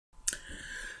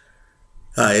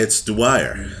Hi, it's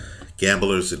Dwyer,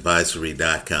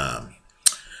 gamblersadvisory.com.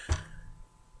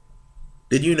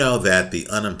 Did you know that the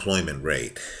unemployment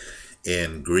rate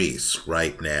in Greece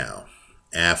right now,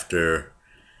 after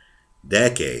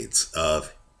decades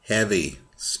of heavy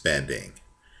spending,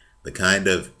 the kind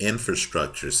of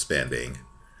infrastructure spending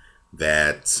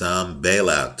that some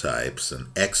bailout types and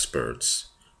experts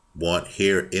want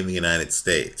here in the United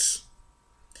States,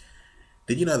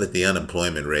 did you know that the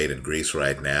unemployment rate in Greece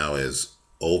right now is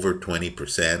over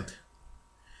 20%?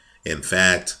 In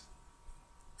fact,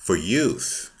 for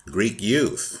youth, Greek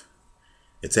youth,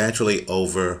 it's actually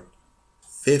over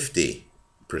 50%.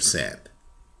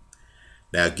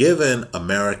 Now, given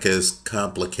America's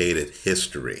complicated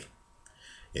history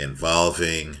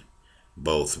involving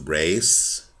both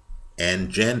race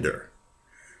and gender,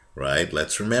 right?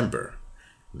 Let's remember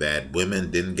that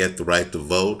women didn't get the right to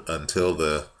vote until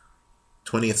the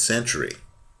 20th century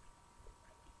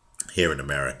here in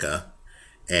America.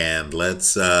 And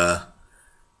let's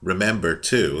remember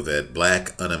too that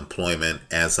black unemployment,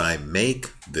 as I make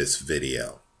this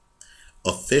video,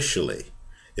 officially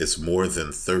is more than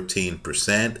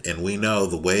 13%, and we know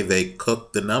the way they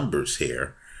cook the numbers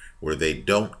here, where they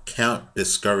don't count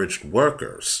discouraged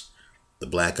workers, the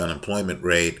black unemployment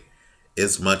rate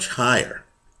is much higher,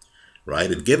 right?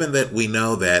 And given that we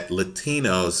know that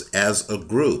Latinos as a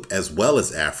group, as well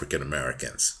as African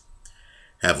Americans,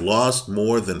 have lost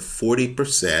more than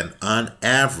 40% on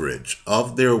average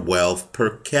of their wealth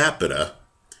per capita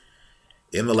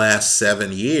in the last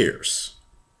 7 years,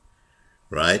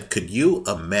 right? Could you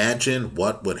imagine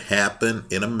what would happen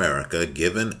in America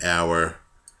given our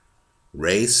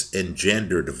race and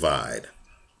gender divide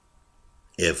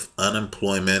if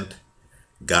unemployment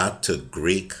got to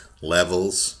Greek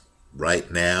levels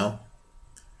right now?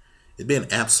 It'd be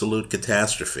an absolute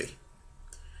catastrophe.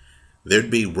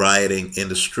 There'd be rioting in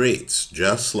the streets,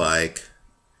 just like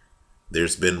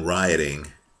there's been rioting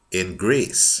in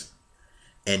Greece.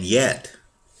 And yet,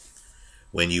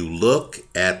 when you look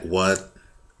at what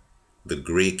the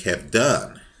Greek have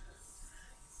done,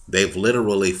 they've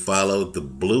literally followed the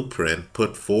blueprint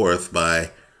put forth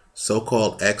by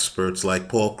so-called experts like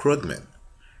Paul Krugman,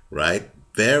 right?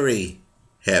 Very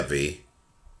heavy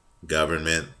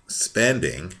government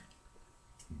spending,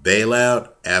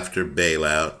 bailout after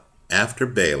bailout after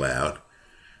bailout,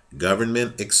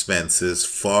 government expenses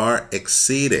far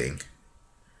exceeding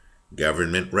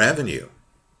government revenue.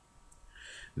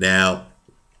 Now,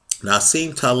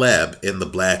 Nassim Taleb in The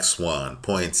Black Swan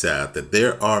points out that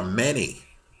there are many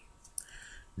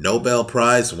Nobel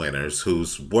Prize winners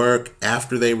whose work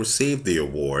after they received the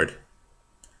award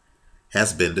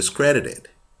has been discredited.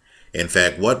 In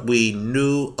fact, what we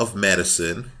knew of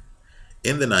medicine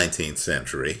in the 19th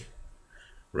century,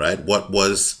 right, what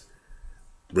was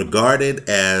regarded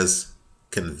as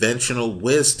conventional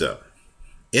wisdom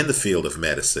in the field of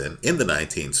medicine in the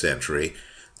 19th century,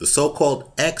 the so-called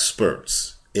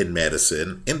experts in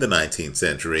medicine in the 19th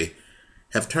century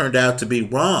have turned out to be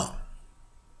wrong.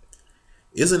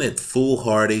 Isn't it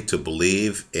foolhardy to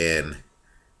believe in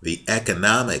the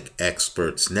economic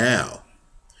experts now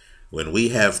when we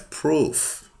have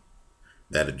proof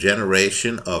that a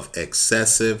generation of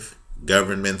excessive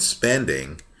government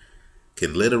spending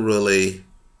can literally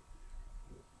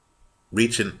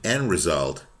reach an end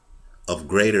result of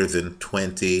greater than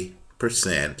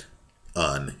 20%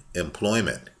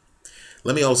 unemployment?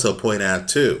 Let me also point out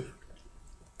too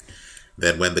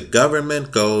that when the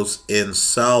government goes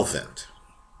insolvent,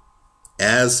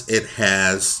 as it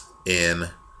has in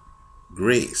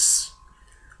Greece,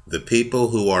 the people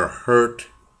who are hurt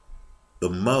the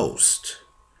most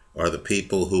are the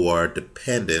people who are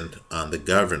dependent on the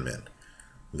government,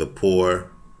 the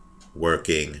poor,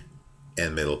 working,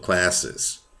 and middle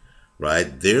classes,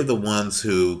 right? They're the ones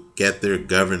who get their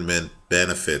government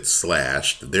benefits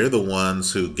slashed. They're the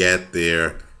ones who get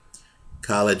their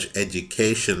college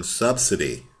education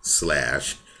subsidy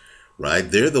slashed, right?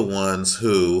 They're the ones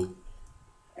who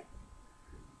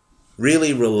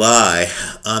really rely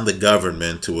on the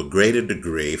government to a greater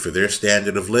degree for their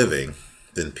standard of living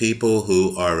than people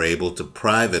who are able to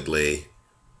privately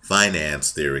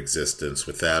finance their existence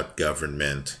without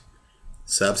government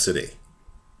subsidy.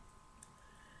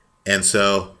 And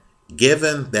so,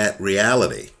 given that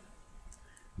reality,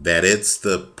 that it's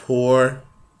the poor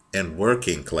and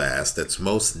working class that's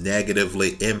most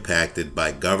negatively impacted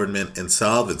by government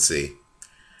insolvency,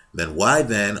 then why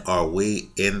then are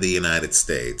we in the United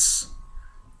States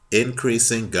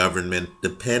increasing government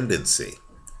dependency?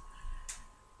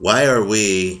 Why are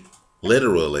we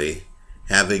literally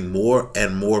having more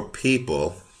and more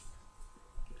people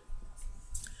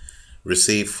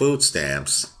receive food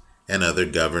stamps and other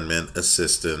government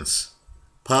assistance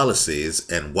policies?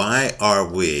 And why are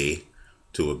we,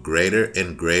 to a greater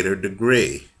and greater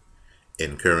degree,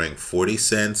 incurring 40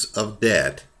 cents of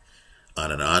debt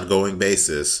on an ongoing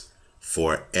basis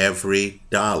for every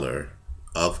dollar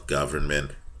of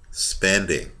government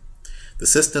spending? The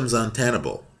system's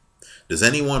untenable. Does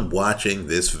anyone watching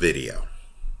this video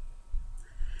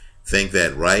think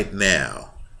that right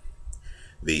now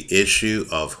the issue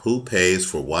of who pays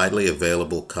for widely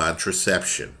available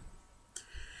contraception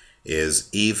is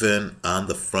even on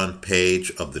the front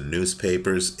page of the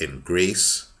newspapers in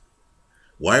Greece?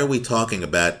 Why are we talking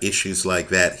about issues like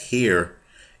that here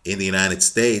in the United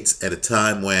States at a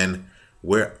time when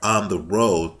we're on the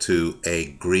road to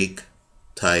a Greek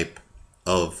type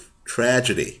of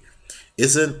tragedy?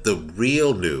 Isn't the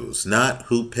real news not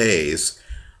who pays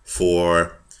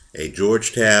for a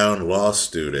Georgetown law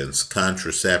student's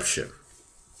contraception,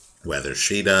 whether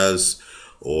she does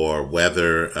or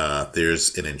whether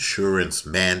there's an insurance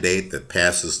mandate that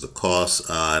passes the costs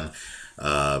on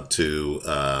to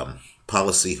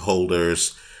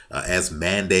policyholders as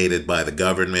mandated by the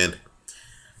government?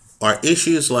 Are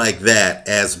issues like that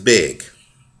as big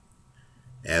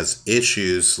as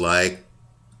issues like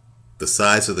the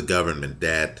size of the government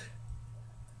debt,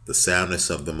 the soundness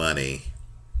of the money,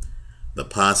 the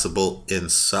possible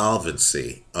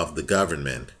insolvency of the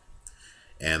government,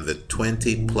 and the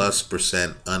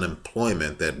 20+%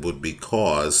 unemployment that would be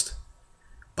caused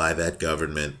by that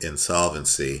government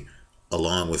insolvency,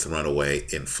 along with runaway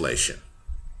inflation?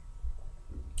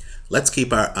 Let's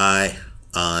keep our eye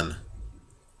on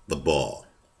the ball.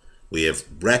 We have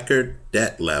record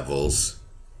debt levels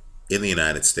in the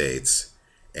United States,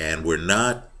 and we're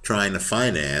not trying to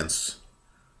finance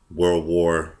World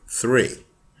War III,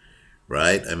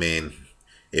 right? I mean,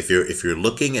 if you're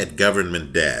looking at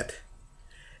government debt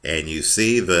and you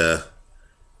see the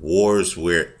wars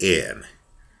we're in,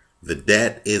 the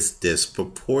debt is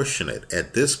disproportionate.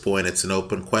 At this point, it's an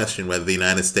open question whether the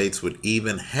United States would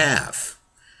even have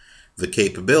the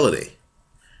capability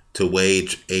to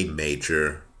wage a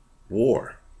major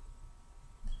war.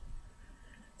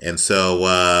 And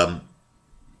so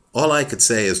all I could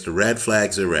say is the red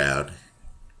flags are out.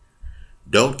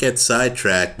 Don't get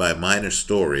sidetracked by minor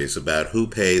stories about who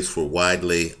pays for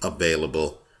widely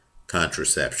available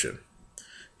contraception.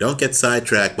 Don't get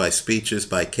sidetracked by speeches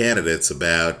by candidates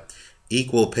about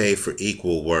equal pay for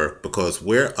equal work, because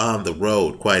we're on the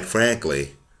road, quite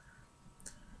frankly,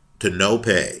 to no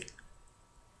pay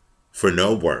for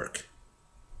no work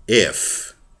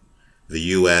if the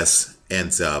U.S.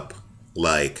 ends up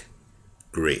like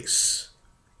Greece.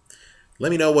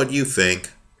 Let me know what you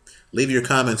think. Leave your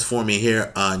comments for me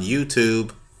here on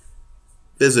YouTube.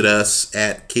 Visit us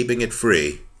at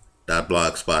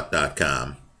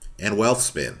keepingitfree.blogspot.com and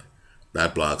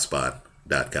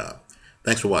wealthspin.blogspot.com.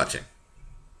 Thanks for watching.